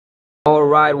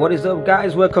Alright, what is up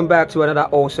guys? Welcome back to another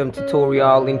awesome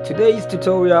tutorial. In today's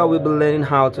tutorial we'll be learning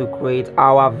how to create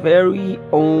our very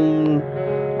own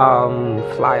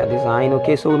flyer design.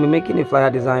 Okay, so we'll be making a flyer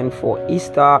design for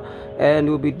Easter and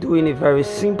we'll be doing a very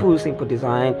simple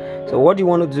design. So what you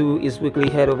want to do is quickly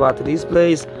head over to this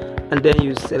place and then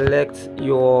you select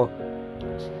your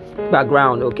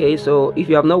background. Okay, so if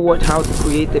you have not watched how to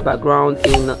create a background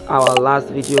in our last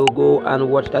video, go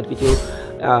and watch that video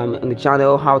on the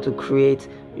channel, how to create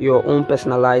your own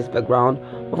personalized background.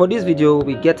 But for this video we'll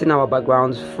be getting our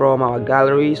backgrounds from our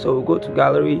gallery, so we'll go to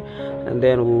gallery and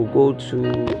then we'll go to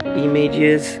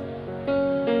images.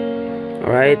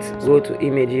 All right, go to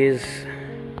images.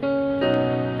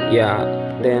 Yeah,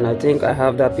 then I think I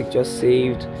have that picture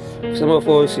saved. Some of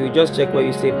us, you just check where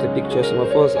you saved the picture. Some of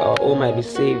us, our own might be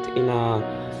saved in our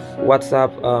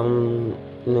WhatsApp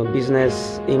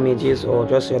business images or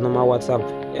just your normal WhatsApp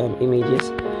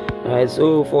images. All right,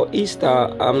 so for Easter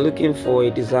I'm looking for a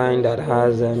design that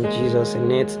has Jesus in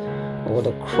it, or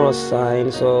the cross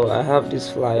sign. So I have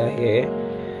this flyer here.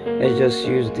 Let's just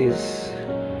use this.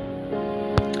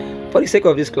 For the sake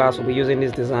of this class we'll be using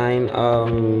this design.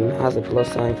 Has a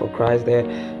plus sign for Christ there,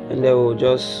 and then we'll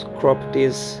just crop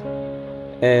this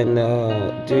and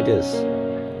do this.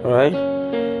 All right,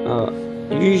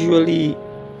 usually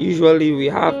we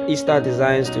have Easter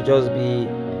designs to just be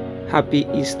happy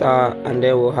Easter, and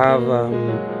then we'll have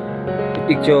the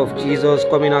picture of Jesus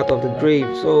coming out of the grave.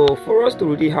 So for us to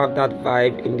really have that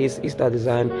vibe in this Easter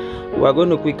design, we are going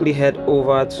to quickly head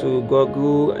over to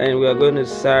Google and we are going to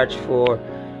search for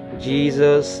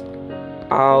Jesus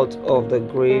out of the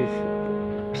grave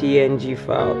PNG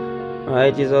file. All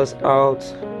right, Jesus out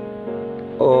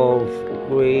of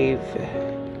grave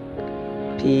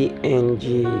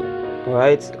PNG. All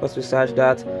right, once we search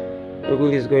that,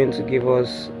 Google is going to give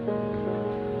us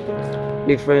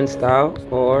different style,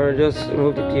 or just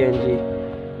remove the PNG.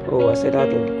 Oh, I said out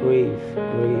of grave. I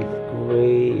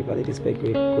didn't spell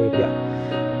grave. Yeah,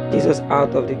 Jesus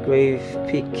out of the grave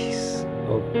pics.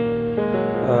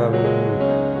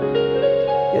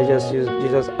 Yeah, just use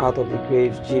Jesus out of the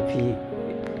grave JPEG.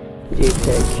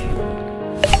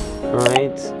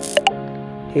 Right,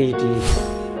 HD.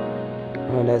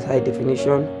 Oh, that's high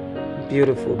definition.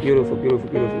 Beautiful.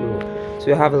 So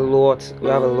we have a lot. So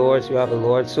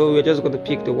we're just going to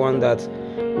pick the one that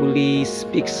really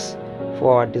speaks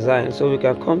for our design. So we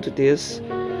can come to this.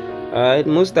 Alright,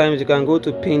 most times you can go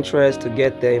to Pinterest to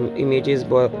get the images,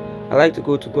 but I like to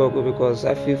go to Google because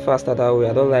I feel faster that way.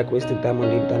 I don't like wasting time on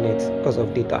the internet because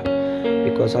of data,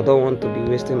 because I don't want to be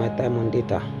wasting my time on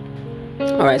data.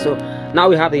 Alright, so now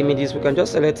we have the images. We can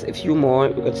just select a few more.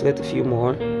 Alright, we can select a few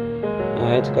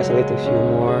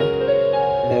more.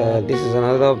 This is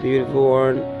another beautiful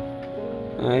one.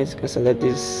 Alright, you can select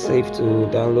this, save to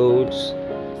downloads.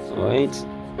 Alright,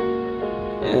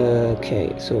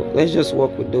 okay, so let's just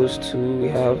work with those two we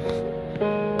have.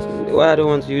 Why I don't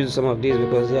want to use some of these,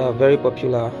 because they are very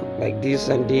popular, like this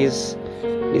and this.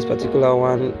 This particular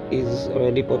one is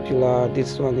already popular.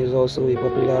 This one is also a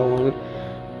popular one,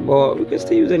 but we can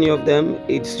still use any of them.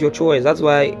 It's your choice. That's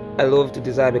why I love to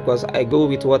design, because I go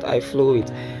with what I flow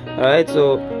with. All right,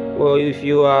 so well, if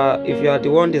you are the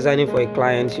one designing for a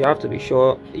client, you have to be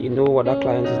sure you know what that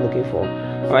client is looking for.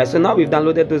 All right, so now we've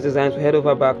downloaded those designs. We head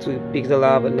over back to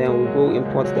PixelLab and then we'll go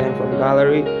import them from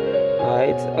gallery. All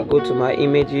right, I go to my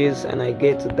images and I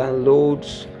get to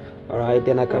downloads. All right,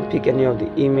 then I can pick any of the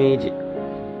image.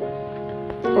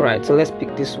 All right, so let's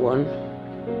pick this one.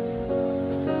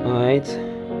 All right,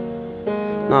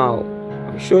 now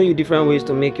I'm showing you different ways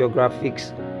to make your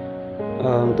graphics,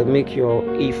 to make your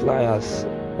e-flyers.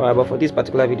 All right, but for this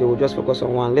particular video we'll just focus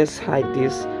on one. Let's hide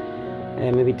this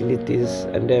and maybe delete this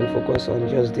and then focus on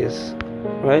just this.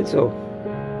 All right, so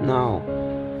now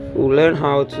we'll learn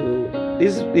how to,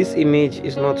 this image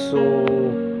is not so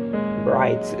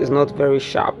bright, it's not very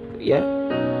sharp, yeah,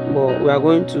 but we are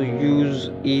going to use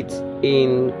it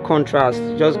in contrast.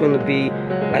 It's just going to be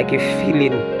like a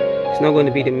feeling. It's not going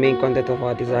to be the main content of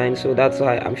our design, so that's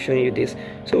why I'm showing you this.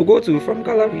 So we'll go to from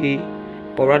gallery,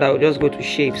 or rather we'll just go to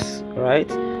shapes. All right,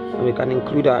 and we can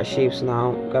include our shapes.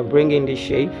 Now we can bring in this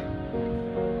shape.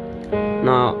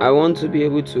 Now I want to be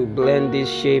able to blend this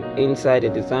shape inside the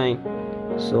design,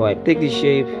 so I take the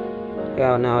shape.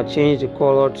 Yeah, now change the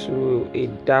color to a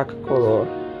dark color,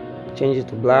 change it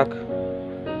to black.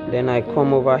 Then I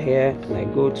come over here and I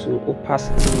go to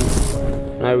opacity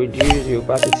and I reduce the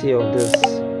opacity of this.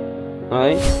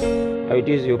 Alright, I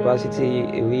reduce the opacity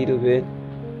a little bit,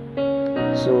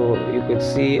 so you could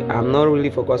see I'm not really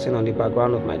focusing on the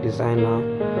background of my design now.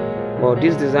 Well,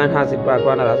 this design has a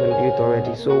background that has been built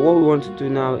already. So what we want to do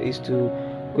now is to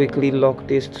quickly lock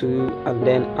these two and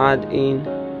then add in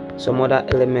some other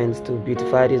elements to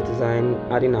beautify this design,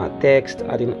 adding our text,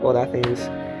 adding other things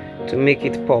to make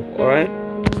it pop. All right,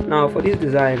 now for this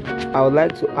design I would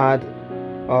like to add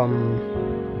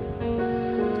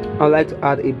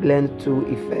a blend tool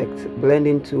effect.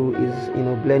 Blending tool is, you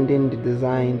know, blending the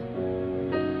design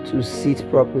to sit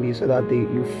properly so that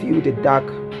you feel the dark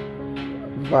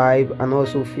vibe and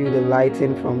also feel the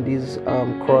lighting from this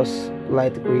cross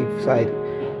light gray side.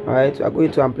 All right, we are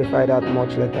going to amplify that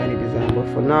much later in the design, but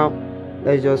for now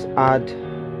let's just add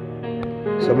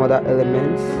some other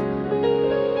elements.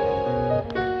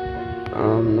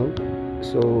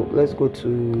 So let's go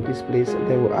to this place and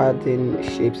then we'll add in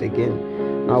shapes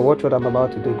again. Now watch what I'm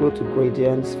about to do. Go to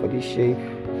gradients for this shape.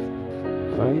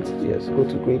 Right, yes, go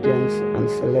to gradients and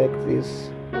select this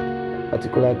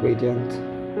particular gradient,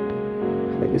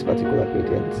 like this particular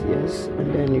gradient, yes,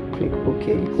 and then you click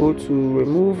OK. Go to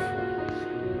remove,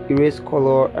 erase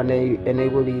color, and then you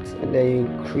enable it, and then you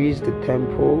increase the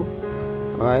tempo.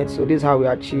 All right, so this is how we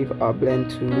achieve our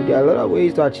blend tool. There are a lot of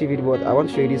ways to achieve it, but I want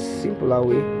to show you this simpler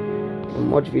way. In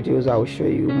much videos I will show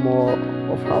you more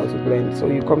of how to blend. So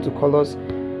you come to colors,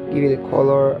 give it a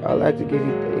color. I like to give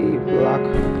it a black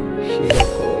shade of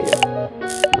color. Yeah.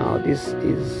 Now this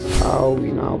is how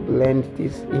we now blend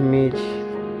this image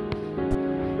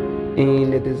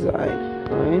in the design.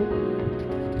 Right,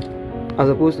 as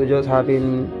opposed to just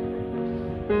having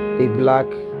a black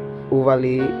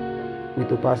overlay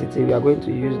with opacity, we are going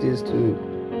to use this to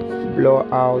blur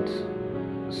out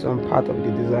some part of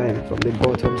the design from the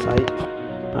bottom side.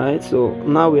 All right, so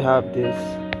now we have this.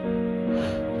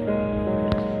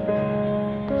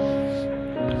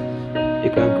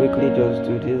 You can quickly just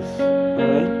do this. All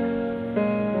right,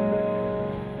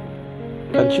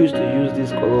 you can choose to use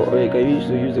this color, or you can choose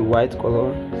to use the white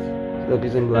color instead of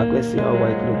using black. Let's see how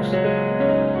white looks.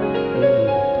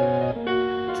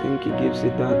 I think it gives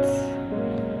it that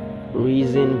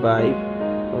reason vibe.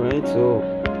 All right, so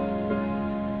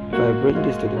if I bring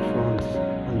this to the front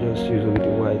and just use it with the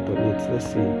white on it, let's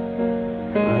see.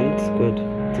 Alright, good.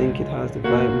 I think it has the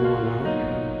vibe more now.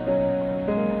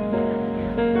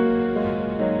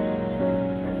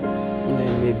 And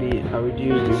then maybe I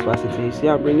reduce the opacity. See,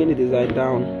 I'm bringing the design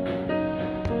down.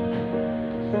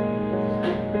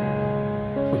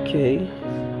 Okay,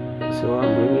 so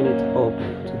I'm bringing it up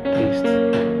to paste.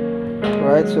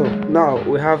 Alright, so now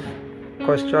we have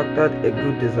constructed a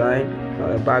good design,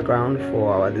 a background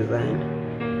for our design.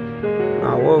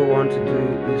 Now what you want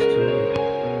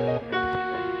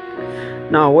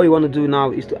to do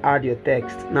now is to add your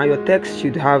text. Now your text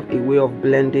should have a way of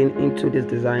blending into this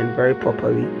design very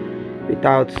properly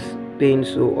without being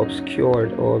so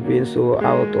obscured or being so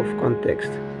out of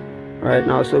context. Right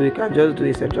now, so we can just do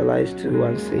a centralized tool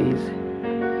and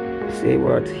say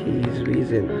what his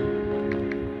reason.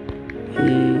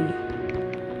 He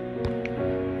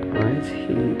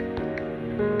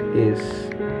is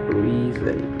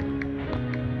reason.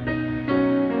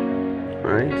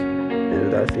 Alright,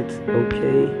 and that's it.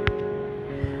 Okay.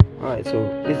 Alright, so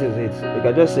this is it. We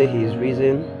can just say his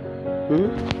reason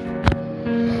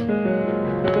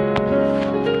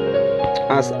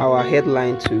as our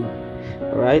headline too.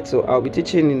 Alright, so I'll be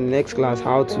teaching in the next class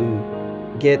how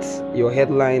to get your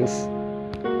headlines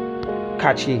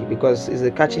catchy, because it's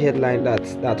a catchy headline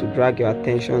that will drag your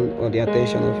attention or the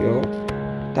attention of your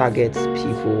target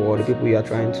people or the people you are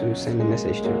trying to send a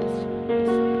message to.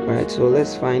 Alright, so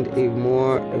let's find a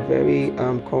very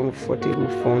comfortable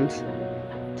font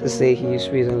to say his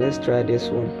reason. Let's try this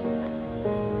one.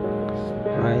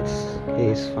 Alright, okay,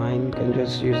 it's fine. You can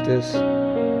just use this.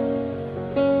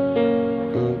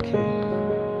 Okay,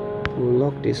 we'll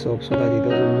lock this up so that it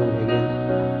doesn't move again.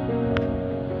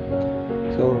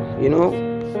 So, you know,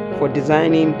 for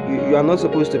designing, you are not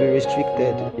supposed to be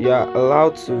restricted. You are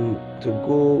allowed to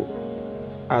go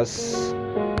as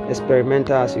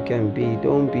experimental as you can be.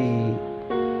 Don't be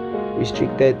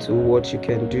restricted to what you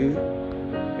can do.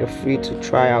 You're free to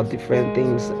try out different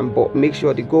things, but make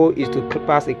sure the goal is to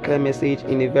pass a clear message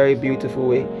in a very beautiful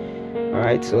way.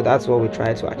 Alright, so that's what we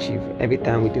try to achieve every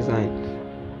time we design.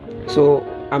 So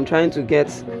I'm trying to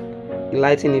get a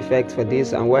lighting effect for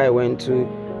this, and where I went to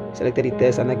selected the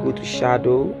text and I go to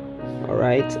shadow.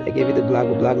 Alright, I gave it the black,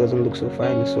 but black doesn't look so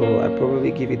fine, so I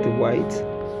probably give it the white.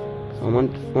 I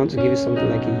want to give it something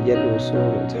like a yellow,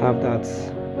 so to have that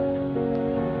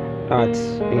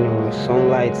you know,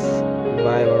 sunlight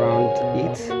vibe around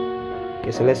it.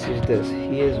 Okay, so let's use this.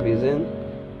 Here's reason.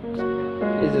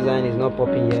 This design is not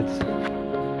popping yet,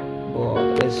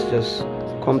 but let's just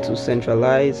come to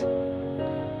centralize,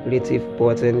 relative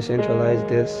button, centralize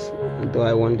this, though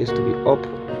I want this to be up.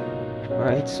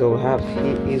 Alright, so we have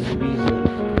his reason.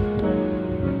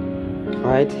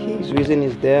 Alright, his reason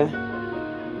is there,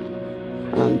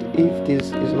 and if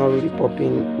this is not really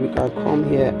popping, we can come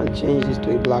here and change this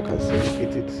to a black and see if it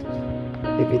fits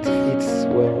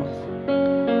well.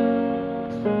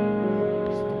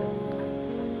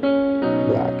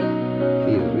 Black,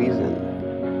 his reason.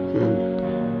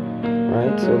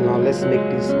 Right, so now let's make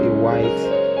this a white,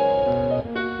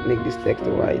 make this text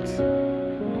white.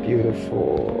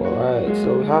 Beautiful. Alright,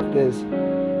 so we have this,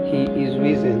 he is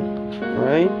reason.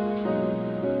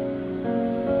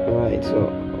 Alright, so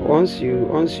once you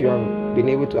have been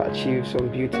able to achieve some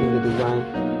beauty in the design,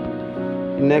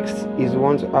 next is we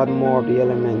want to add more of the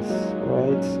elements.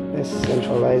 Right, let's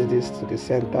centralize this to the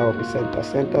center of the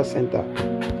center.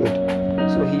 Good.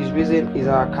 So his reason is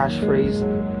our catchphrase.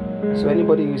 So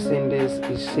anybody who's saying this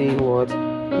is saying what?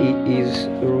 He is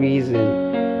reason.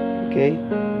 Okay,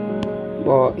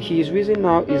 but his reason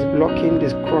now is blocking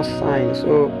this cross sign,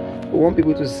 so we want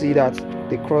people to see that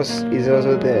the cross is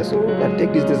also there. So we can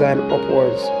take this design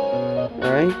upwards.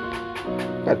 Alright, we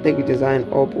can take the design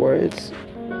upwards.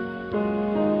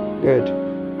 Good.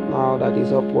 Now that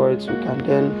is upwards, we can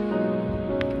then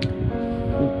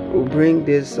we'll bring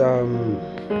this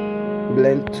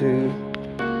blend to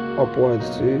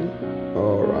upwards too.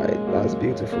 Alright, that's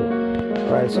beautiful.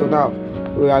 Alright, so now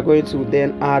we are going to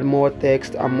then add more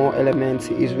text and more elements.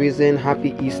 His reason,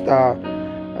 happy Easter,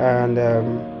 and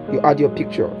you add your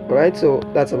picture. Alright, so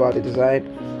that's about the design.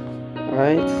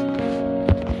 Alright,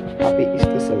 happy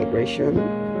Easter celebration.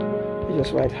 You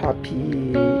just write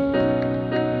happy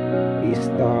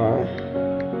Easter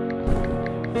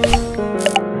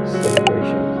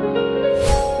celebration.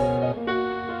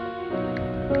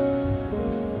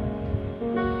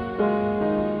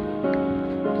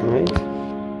 Alright,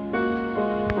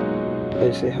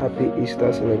 let's say happy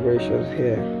Easter celebrations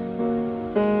here.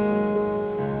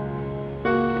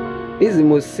 This is the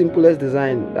most simplest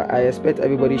design that I expect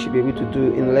everybody should be able to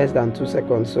do in less than 2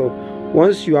 seconds. So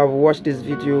once you have watched this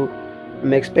video,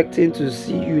 I'm expecting to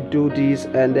see you do this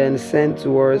and then send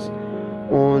to us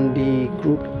on the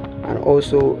group, and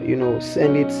also, you know,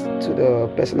 send it to the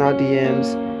personal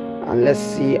DMs, and let's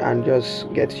see and just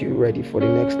get you ready for the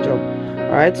next job.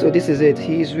 All right, so this is it.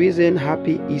 His reason,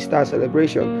 happy Easter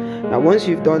celebration. Now once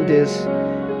you've done this,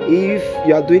 if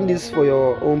you are doing this for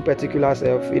your own particular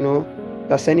self, you know,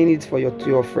 you're sending it to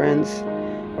your friends.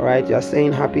 All right, you're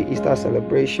saying happy Easter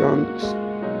celebrations.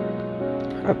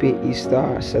 Happy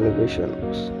Easter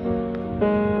celebrations.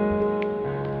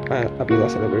 Happy Easter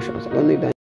celebrations. I don't need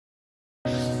that.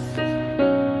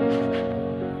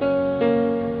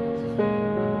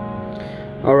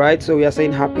 Alright, so we are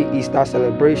saying happy Easter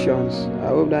celebrations. I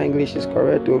hope that English is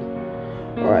correct too.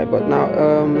 Alright, but now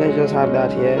let's just have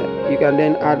that here. You can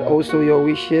then add also your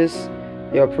wishes,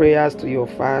 your prayers to your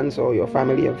fans or your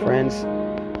family and friends.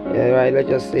 Right, let's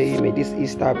just say, may this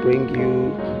Easter bring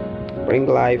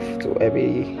life to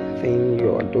everything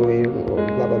you are doing, or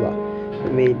blah blah blah.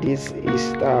 May this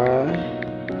Easter,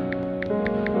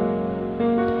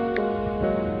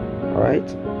 all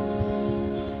right,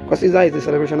 because Easter is the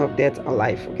celebration of death and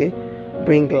life. Okay,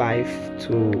 bring life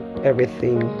to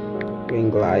everything,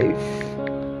 bring life,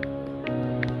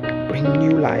 bring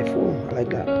new life. Oh, I like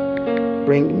that.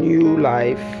 Bring new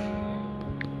life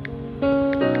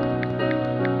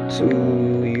to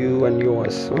you and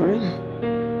yours. All right,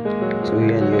 to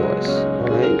you and yours. All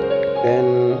right,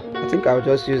 then I think I'll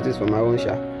just use this for my own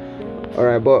share. All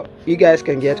right, but you guys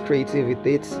can get creative with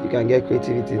it. You can get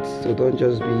creative with it, so don't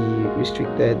just be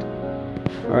restricted.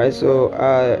 All right, so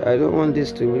I don't want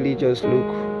this to really just look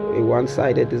a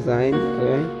one-sided design.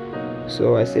 Okay,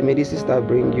 so I say, may this Easter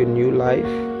bring you new life.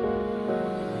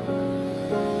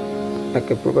 I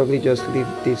could probably just leave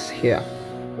this here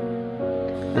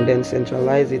and then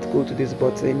centralize it. Go to this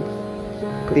button,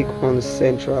 click on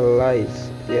centralize.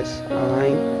 Yes,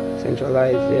 align,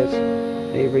 centralize. Yes,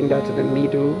 and you bring that to the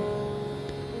middle.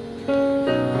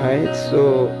 Alright,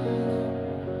 so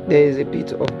there is a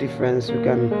bit of difference. We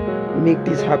can make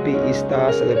these happy Easter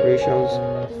celebrations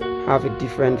have a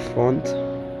different font.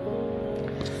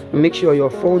 Make sure your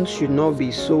fonts should not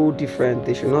be so different.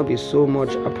 They should not be so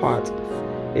much apart.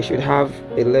 They should have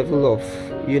a level of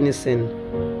unison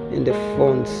in the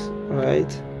fonts.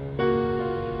 Alright,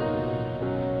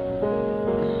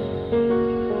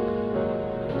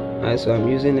 so I'm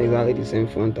using exactly the same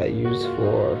font I used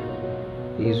for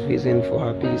his reason for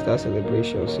happy Easter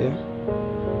celebrations. Yeah,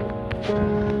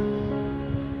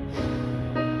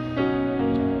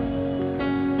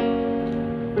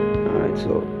 alright,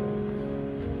 so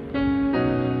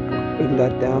bring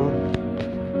that down.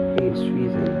 His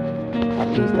reason.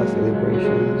 Happy Easter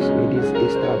celebrations. May this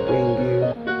Easter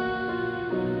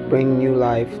bring new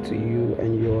life to you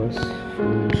and yours.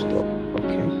 Full stop.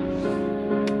 Okay.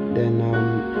 Then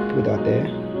put that there.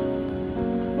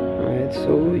 Alright,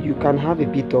 so you can have a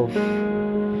bit of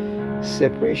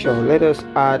separation. Let us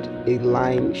add a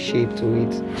line shape to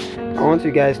it. I want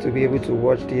you guys to be able to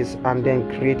watch this and then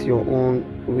create your own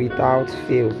without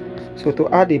fail. So to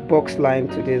add a box line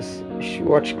to this,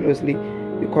 watch closely.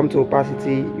 You come to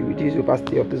opacity, you reduce the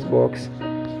opacity of this box,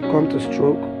 you come to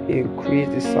stroke, increase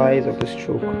the size of the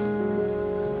stroke.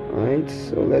 Alright,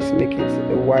 so let's make it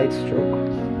a white stroke.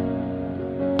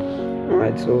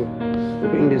 Alright, so we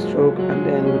bring the stroke and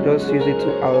then we just use it to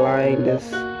align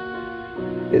this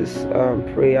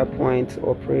prayer point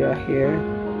or prayer here.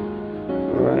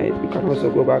 Alright, we can also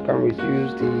go back and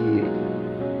reduce the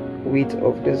width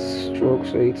of this stroke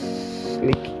so it's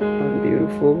sleek and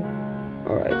beautiful.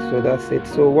 Alright, so that's it.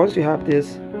 So once you have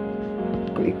this,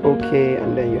 click OK,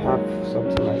 and then you have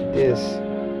something like this.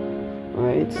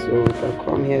 Alright, so we can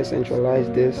come here, centralize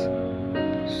this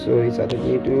so it's at the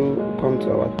middle. Come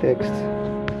to our text,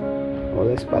 or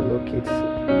let's padlock it.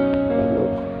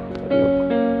 Padlock.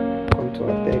 Come to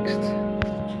our text.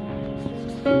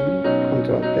 Come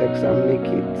to our text and make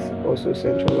it also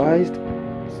centralized.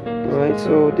 Alright,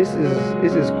 so this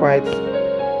is quite,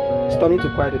 it's turning to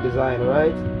quite a design,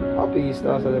 right? Happy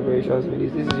Easter celebrations.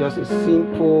 This is just a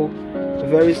simple,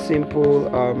 very simple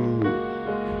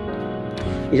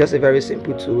it's just a very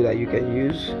simple tool that you can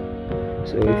use.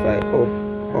 So if I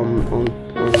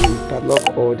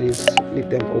padlock all this, leave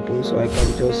them open, so I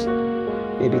can just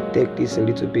maybe take this a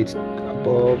little bit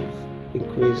above,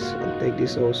 increase, and take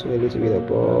this also a little bit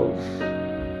above.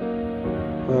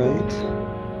 Alright,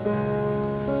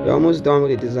 you're almost done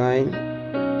with the design.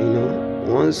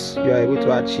 Once you are able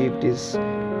to achieve this,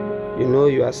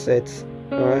 you are set.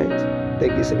 Alright,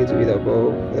 take this a little bit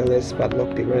above, then let's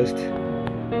padlock the rest.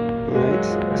 Alright,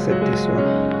 set this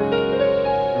one.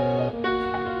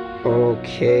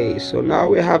 Okay, so now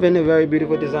we're having a very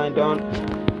beautiful design done.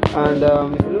 And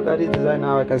if you look at this design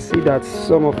now, I can see that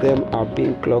some of them are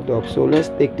being clogged up. So let's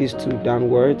take these two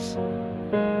downwards.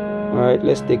 Alright,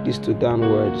 let's take these two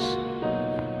downwards.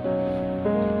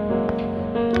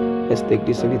 Let's take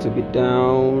this a little bit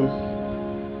down.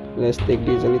 Let's take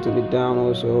this a little bit down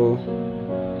also.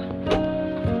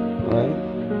 Alright,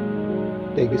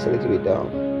 take this a little bit down.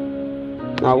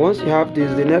 Now once you have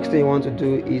this, the next thing you want to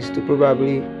do is to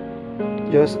probably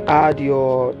just add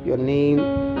your name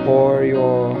or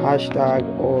your hashtag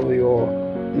or your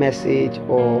message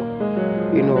or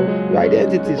your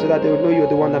identity, so that they will know you're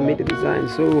the one that made the design.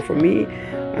 So for me,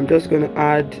 I'm just going to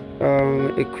add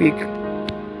a quick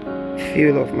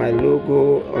feel of my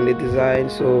logo on the design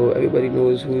so everybody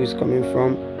knows who is coming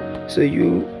from. So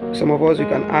some of us, you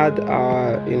can add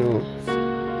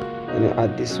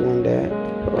add this one there.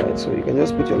 Alright, so you can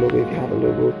just put your logo if you have a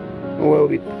logo. And we'll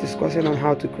be discussing on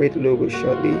how to create logos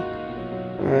shortly.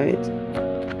 Alright,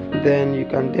 then you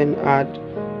can then add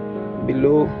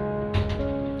below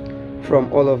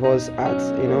from all of us at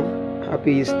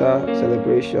Happy Easter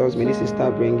celebrations. May this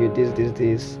Easter bring you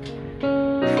this.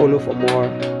 Follow for more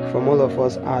from all of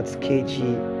us at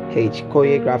KGH,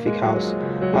 Koye Graphic House.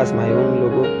 That's my own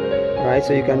logo. Alright,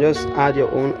 so you can just add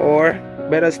your own, or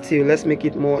better still, let's make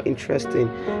it more interesting.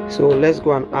 So let's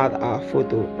go and add our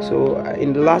photo. So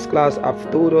in the last class,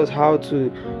 I've told us how to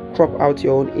crop out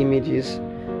your own images.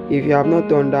 If you have not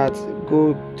done that,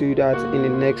 go do that in the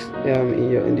next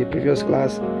in the previous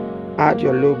class. Add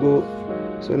your logo.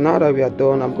 So now that we are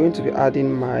done, I'm going to be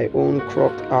adding my own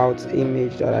cropped out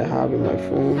image that I have in my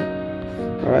phone.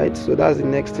 Alright, so that's the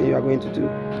next thing you are going to do.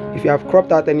 If you have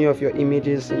cropped out any of your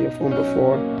images in your phone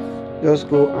before, just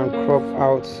go and crop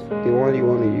out the one you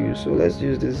want to use. So let's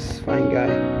use this fine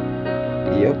guy.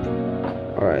 Yep.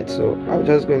 Alright, so I'm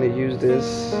just going to use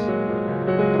this.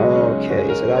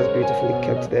 Okay, so that's beautifully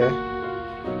kept there.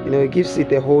 It gives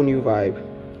it a whole new vibe.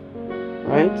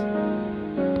 Right?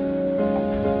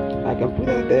 I can put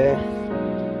that there,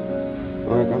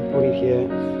 or I can put it here.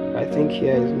 I think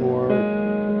here is more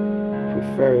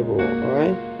preferable.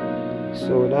 Alright,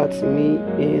 so that's me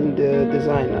in the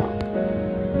design now.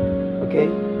 Okay,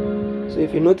 so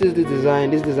if you notice this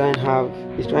design is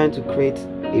trying to create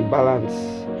a balance.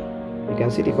 You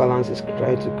can see the balance is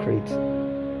trying to create.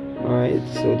 Alright,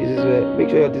 so this is where, make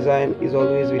sure your design is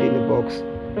always within the box.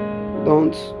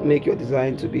 Don't make your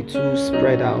design to be too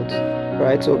spread out.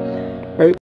 Right, so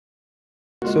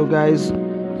guys,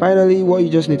 finally what you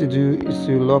just need to do is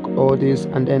to lock all this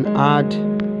and then add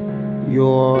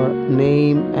your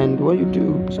name and what you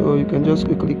do. So you can just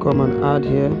quickly come and add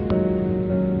here.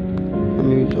 Let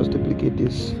me just duplicate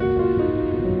this.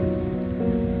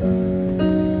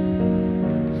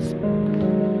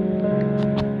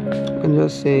 can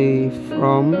just say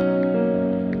from,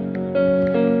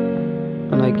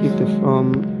 and I give the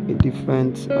from a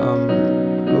different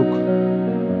look.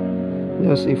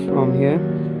 Just say from here,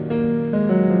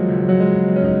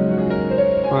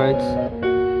 right?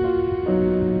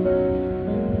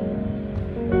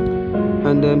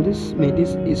 And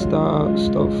this Easter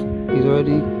stuff is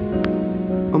already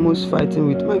almost fighting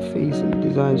with my face in the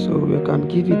design, so we can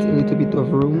give it a little bit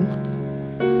of room.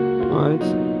 Alright,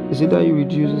 is either you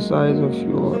reduce the size of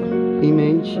your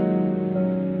image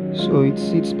so it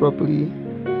sits properly,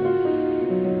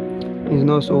 it's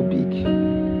not so big,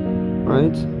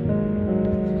 right?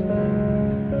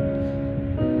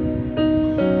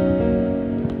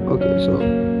 Okay, so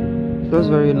just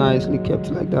very nicely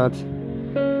kept like that.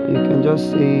 You can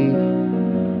just say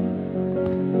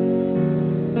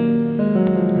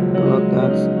like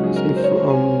that, say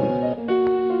from,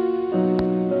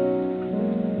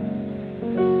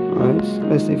 right,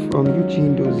 let's say from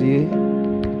Eugene Dozier.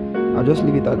 I'll just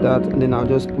leave it at that, and then I'll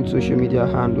just put social media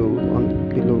handle on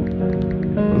below,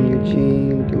 from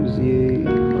Eugene Dozier.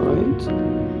 Alright,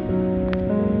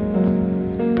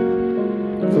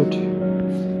 good.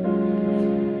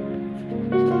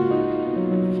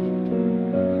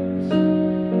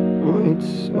 Alright,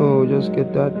 so just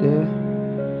get that there.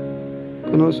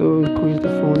 You can also increase the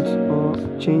font or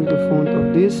change the font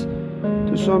of this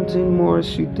to something more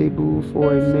suitable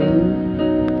for a name.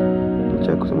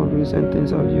 Check some of the recent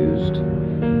things I've used.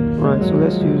 Right, so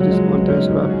let's use this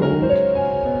Montserrat bold.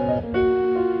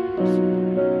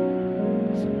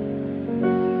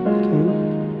 Okay,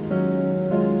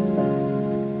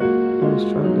 let's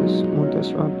try this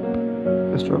Montserrat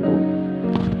extra bold.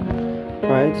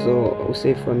 Right, so we'll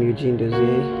say from Eugene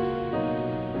Dozier.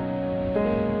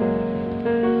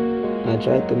 I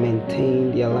try to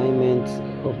maintain the alignment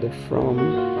of the from,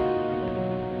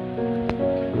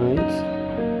 right,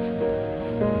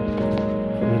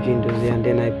 from Eugene Dozier, and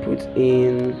then I put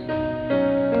in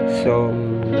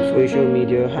some social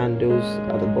media handles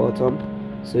at the bottom.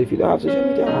 So if you don't have social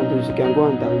media handles, you can go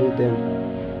and download them.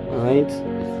 Alright,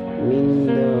 I mean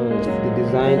the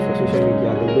design for social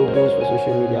media, the logos for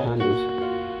social media handles.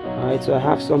 Alright, so I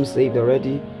have some saved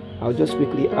already. I'll just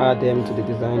quickly add them to the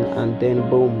design, and then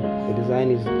boom, the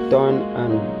design is done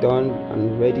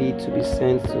and ready to be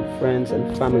sent to friends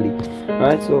and family.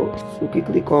 Alright, so we'll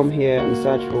quickly come here and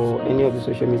search for any of the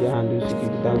social media handles. If you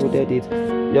downloaded it,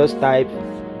 just type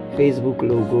Facebook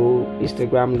logo,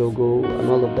 Instagram logo, and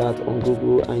all of that on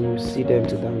Google, and you see them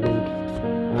to download.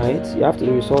 Alright, you have to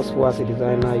be resourceful as a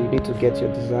designer. You need to get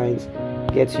your designs,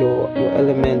 get your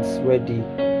elements ready.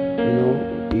 You know,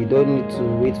 you don't need to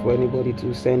wait for anybody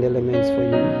to send elements for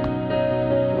you.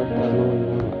 That's not what you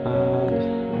want to add.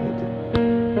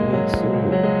 Right, so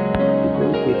you go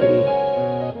quickly.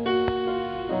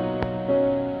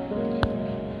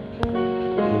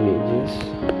 Images.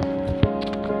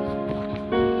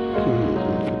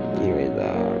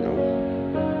 Eraser. No.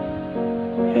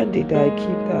 Where did I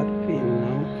keep that pin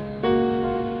now?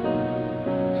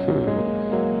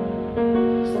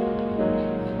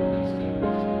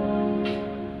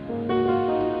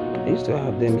 I used to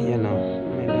have them here now.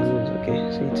 My downloads, okay,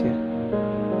 see it here.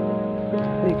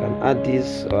 You can add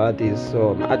this or add this. So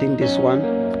I'm adding this one.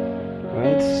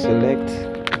 Right, select.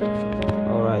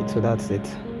 Alright, so that's it.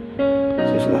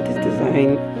 So that is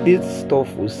design. This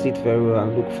stuff will sit very well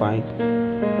and look fine.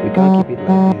 We can't keep it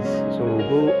like this. So we'll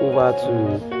go over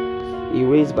to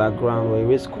erase background or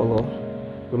erase color.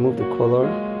 Remove the color.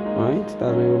 Right,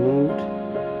 that's been removed.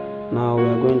 Now we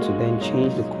are going to then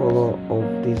change the color of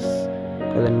this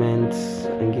elements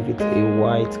and give it a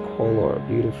white color.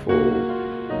 Beautiful,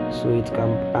 so it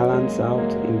can balance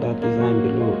out in that design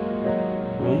below,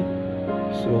 right?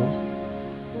 So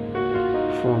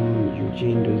from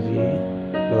Eugene Dozier,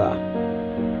 blah.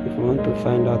 If you want to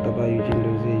find out about Eugene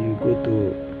Dozier, you go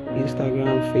to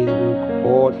Instagram, Facebook,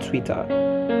 or Twitter.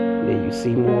 Then you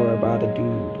see more about the dude.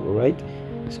 All right,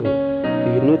 so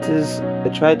if you notice, I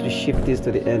try to shift this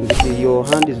to the end. If your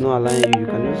hand is not aligning, you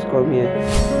can just come here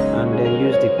and then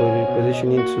use the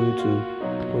positioning tool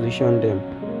to position them.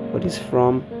 For this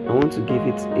from, I want to give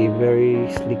it a very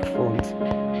sleek font.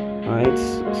 Alright,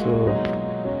 so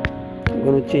I'm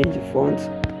going to change the font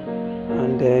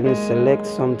and then select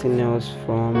something else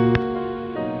from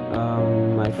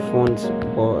my font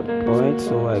board. Alright,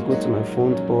 so I go to my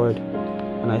font board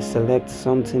and I select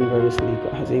something very sleek.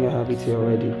 I think I have it here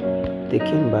already,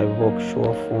 taken by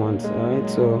Vauxhall Fonts. Alright,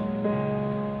 so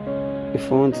the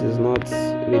font is not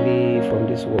really from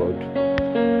this world.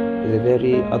 It's a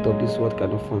very out of this world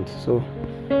kind of font. So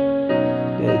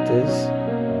there it is.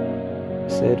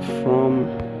 Set from,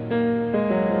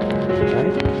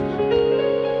 right?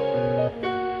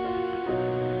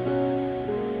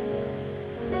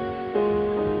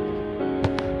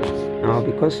 Now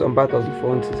because some part of the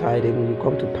font is hiding, you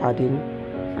come to padding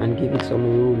and give it some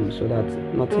room so that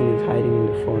nothing is hiding in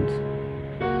the font.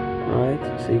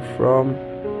 Alright, say from,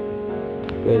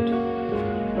 good.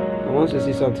 And once you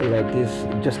see something like this,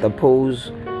 just oppose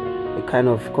a kind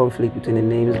of conflict between the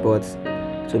names, but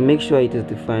to make sure it is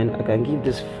defined, I can give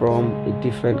this from a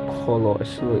different color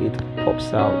so it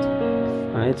pops out.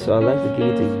 Alright, so I like to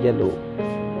give it a yellow.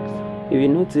 If you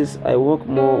notice, I work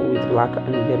more with black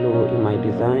and yellow in my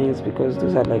designs because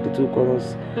those are like the two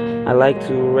colors I like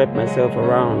to wrap myself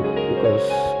around, because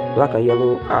black and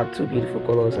yellow are two beautiful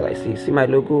colors that I see. See my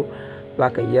logo,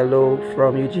 black and yellow,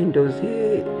 from Eugene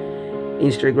Dozier,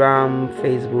 Instagram,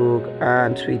 Facebook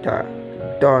and Twitter.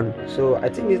 Done. So I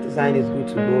think this design is good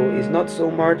to go. It's not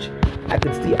so much, I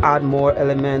could still add more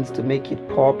elements to make it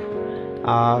pop.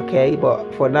 Okay,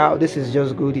 but for now this is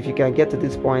just good. If you can get to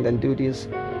this point and do this,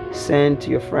 send to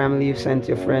your family, send to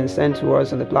your friends, send to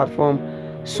us on the platform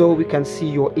so we can see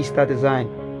your Easter design.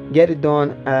 Get it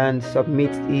done and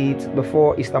submit it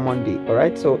before Easter Monday. All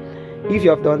right, so if you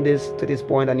have done this to this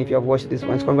point and if you have watched this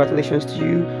once, congratulations to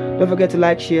you. Don't forget to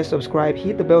like, share, subscribe,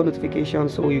 hit the bell notification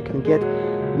so you can get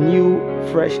new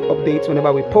fresh updates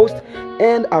whenever we post.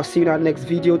 And I'll see you in our next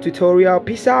video tutorial.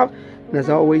 Peace out, and as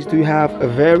always, do have a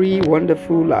very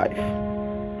wonderful life.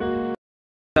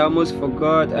 I almost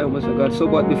forgot. So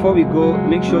but before we go,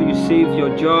 make sure you save your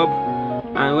job,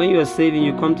 and when you are saving,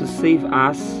 you come to save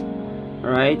as. All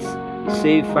right,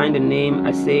 save, find the name.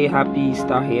 I say happy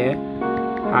Easter here,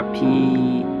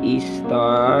 happy Easter.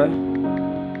 All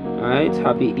right,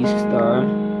 happy Easter.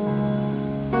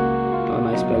 How am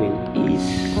I spelling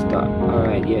Easter? All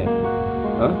right, yeah,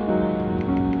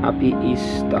 happy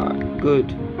Easter.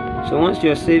 Good. So once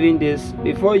you're saving this,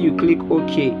 before you click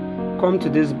OK, come to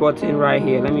this button right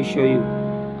here. Let me show you.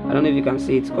 I don't know if you can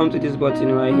see it. Come to this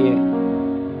button right here.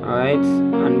 All right,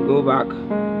 and go back.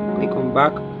 Click on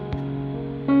back.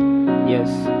 Yes,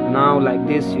 now like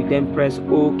this, you then press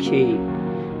OK,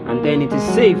 and then it is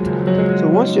saved. So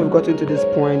once you have gotten to this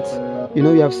point, you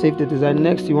know you have saved the design.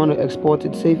 Next, you want to export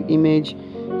it, save image.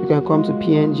 You can come to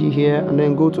PNG here and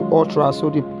then go to Ultra, so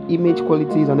the image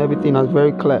qualities and everything is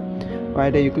very clear.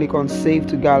 Right there, you click on save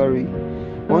to gallery.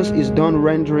 Once it's done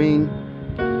rendering,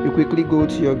 you quickly go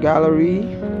to your gallery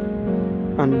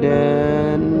and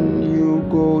then you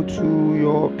go to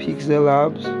your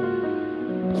PixelLabs.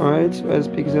 Alright, where's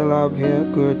PixelLab here?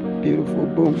 Good, beautiful,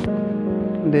 boom.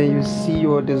 And then you see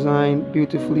your design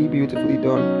beautifully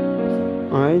done.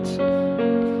 Alright,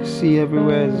 see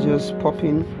everywhere is just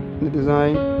popping the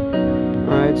design.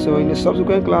 Alright, so in the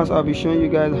subsequent class, I'll be showing you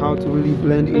guys how to really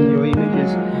blend in your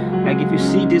images. Like if you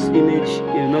see this image,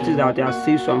 you'll notice that there are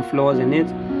still some flaws in it,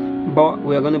 but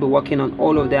we're going to be working on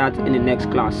all of that in the next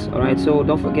class. All right, so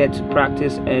don't forget to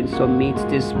practice and submit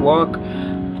this work.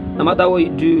 No matter what you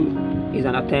do is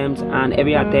an attempt, and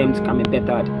every attempt can be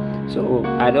bettered. So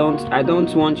I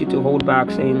don't want you to hold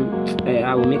back saying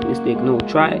I will make mistake. No,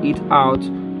 try it out,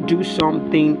 do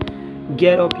something,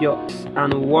 get up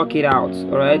and work it out.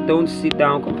 All right, don't sit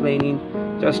down complaining.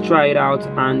 Just try it out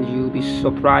and you'll be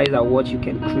surprised at what you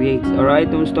can create. All right,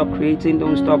 don't stop creating,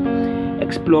 don't stop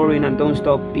exploring, and don't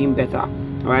stop being better.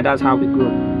 All right, that's how we grow.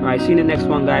 All right, see you in the next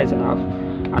one, guys,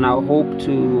 and I hope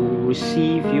to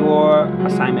receive your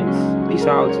assignments. Peace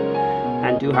out,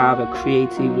 and do have a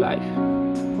creative life.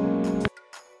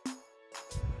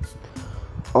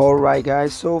 Alright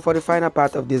guys, so for the final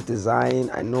part of this design,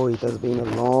 I know it has been a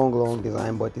long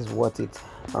design, but it's worth it.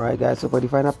 Alright guys, so for the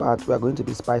final part, we are going to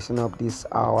be spicing up this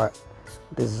our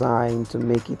design to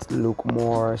make it look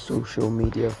more social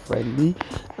media friendly,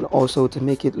 and also to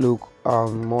make it look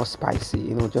more spicy,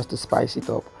 you know, just to spice it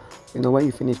up. You know, when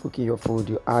you finish cooking your food,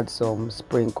 you add some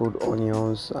sprinkled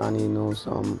onions and, you know,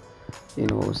 some, you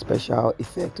know, special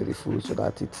effect to the food so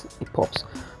that it pops.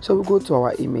 So we'll go to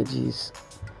our images,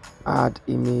 add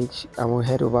image, and we'll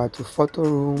head over to photo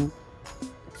room.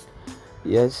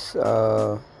 Yes,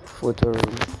 photo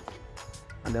room,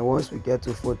 and then once we get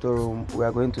to photo room, we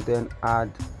are going to then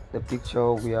add the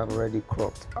picture we have already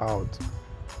cropped out.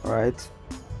 All right,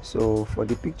 so for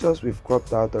the pictures we've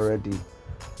cropped out already,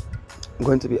 I'm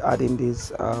going to be adding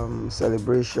this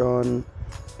celebration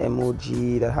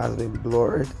emoji that has been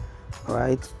blurred. All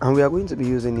right, and we are going to be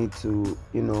using it to,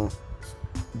 you know,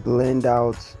 blend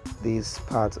out this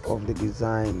part of the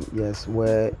design, yes,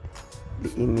 where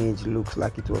the image looks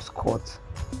like it was cut.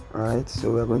 All right,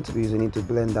 so we're going to be using it to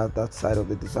blend out that side of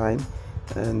the design.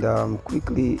 And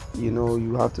quickly, you know,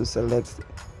 you have to select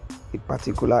a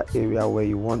particular area where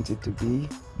you want it to be.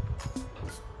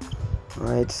 All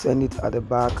right, send it at the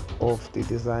back of the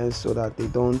design so that they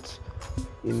don't,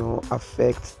 you know,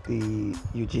 affect the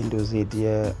Eugene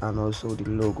Dozier and also the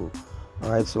logo. All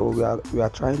right, so we are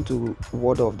trying to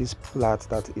ward off this part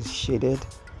that is shaded.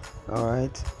 All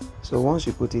right, so once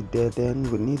you put it there, then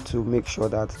we need to make sure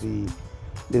that the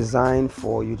design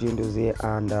for Eugene Dozier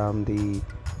and the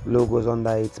logos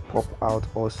under it pop out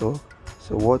also.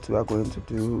 So what we are going to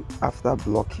do, after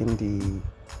blocking the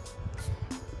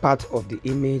part of the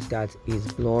image that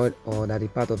is blurred, or that the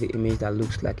part of the image that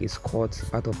looks like it's cut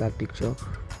out of that picture,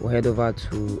 we'll head over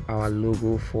to our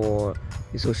logo for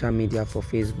the social media for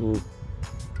Facebook,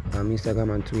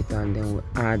 Instagram and Twitter, and then we'll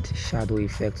add shadow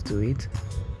effect to it.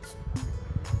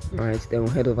 All right, then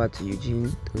we'll head over to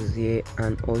Eugene Dozier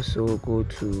and also go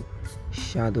to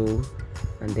shadow,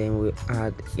 and then we'll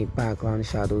add a background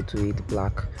shadow to it,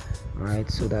 black. All right,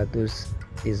 so that those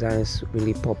designs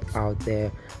really pop out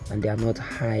there and they are not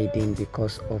hiding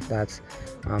because of that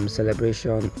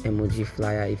celebration emoji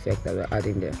flyer effect that we're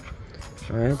adding there.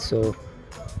 All right, so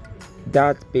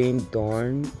that being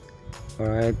done, we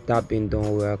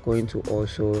are going to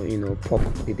also pop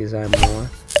the design more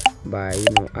by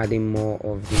adding more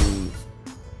of the,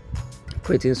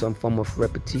 creating some form of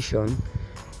repetition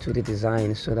to the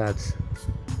design so that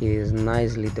it is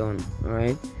nicely done. All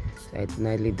right, so it's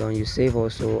nicely done. You save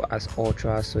also as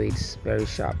ultra, so it's very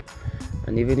sharp,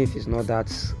 and even if it's not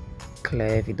that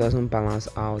clear, if it doesn't balance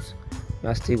out, you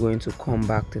are still going to come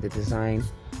back to the design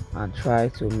and try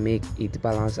to make it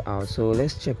balance out. So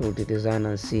let's check out the design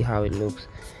and see how it looks.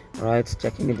 All right,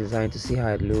 checking the design to see how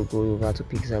it looks, go over to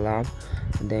PixelLab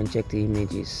and then check the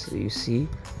images. So you see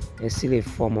there's still a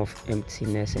form of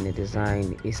emptiness in the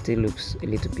design. It still looks a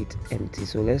little bit empty,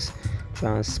 so let's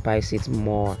try and spice it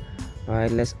more. All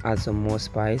right, let's add some more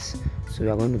spice. So we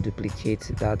are going to duplicate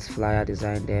that flyer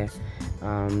design there,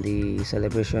 the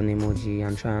celebration emoji,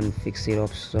 and try and fix it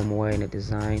up somewhere in the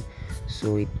design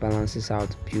so it balances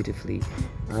out beautifully.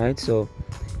 All right, so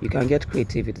you can get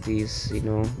creative with this.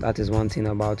 That is one thing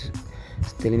about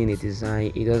stealing in a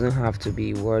design. It doesn't have to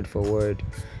be word for word.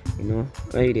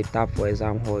 When you tap for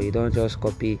exam hall, you don't just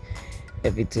copy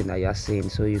everything that you're saying,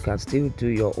 so you can still do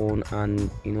your own and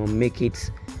make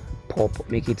it pop,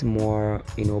 make it more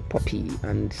poppy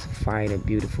and fine and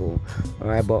beautiful. All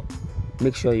right, but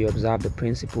make sure you observe the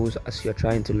principles as you're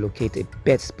trying to locate a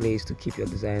best place to keep your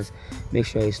designs. Make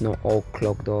sure it's not all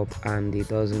clogged up and it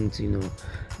doesn't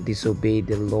disobey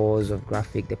the laws of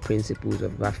graphic, the principles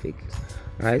of graphics.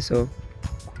 All right, so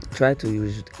try to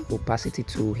use the opacity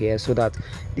tool here so that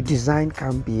the design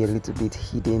can be a little bit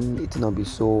hidden. It will not be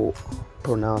so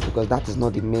pronounced, because that is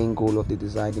not the main goal of the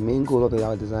design. The main goal of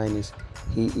our design is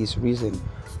he is risen.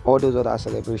 All those other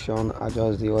celebrations are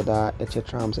just the other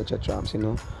etc,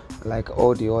 like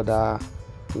all the other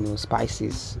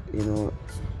spices.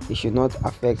 It should not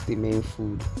affect the main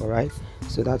food. All right,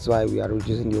 so that's why we are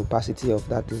reducing the opacity of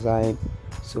that design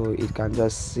so it can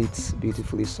just sit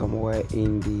beautifully somewhere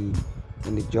in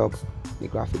the job, the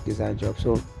graphic design job.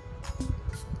 So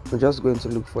we're just going to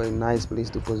look for a nice place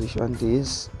to position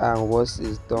this, and once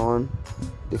it's done,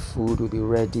 the food will be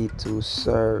ready to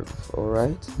serve. All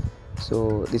right,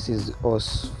 so this is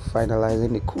us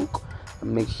finalizing the cook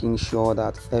and making sure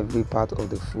that every part of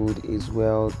the food is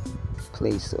well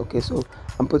placed. Okay, so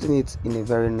I'm putting it in a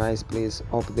very nice place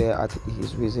up there at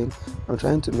his reason. I'm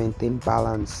trying to maintain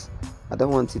balance. I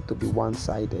don't want it to be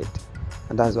one-sided,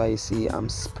 and that's why you see I'm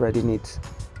spreading it,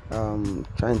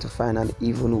 trying to find an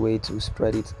even way to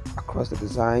spread it across the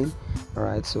design. All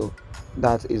right, so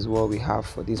that is what we have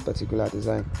for this particular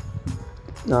design.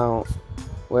 Now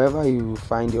wherever you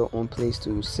find your own place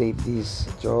to save this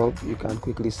job, you can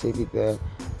quickly save it there,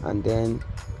 and then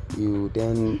you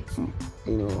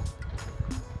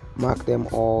mark them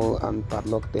all and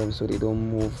padlock them so they don't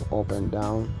move up and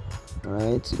down. All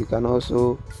right, you can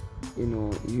also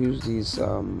use this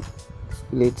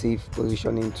relative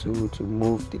positioning tool to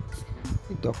move the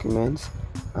documents.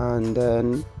 And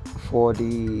then for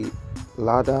the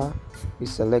ladder, we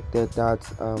selected that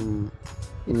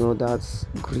that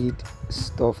grid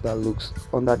stuff that looks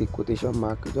under the quotation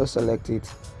mark. You just select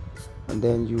it and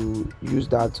then you use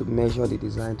that to measure the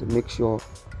design to make sure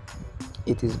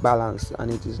it is balanced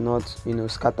and it is not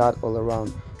scattered all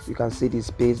around. You can see the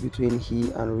space between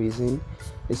he and reason.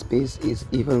 The space is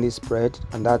evenly spread,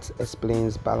 and that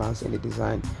explains balance in the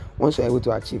design. Once you're able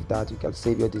to achieve that, you can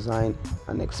save your design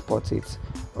and export it.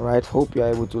 All right, hope you're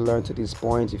able to learn to this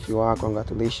point. If you are,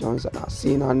 congratulations, and I'll see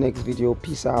you in our next video.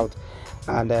 Peace out,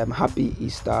 and happy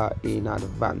Easter in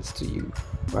advance to you.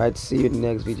 All right, see you in the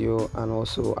next video, and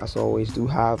also as always, do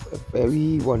have a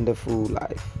very wonderful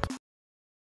life.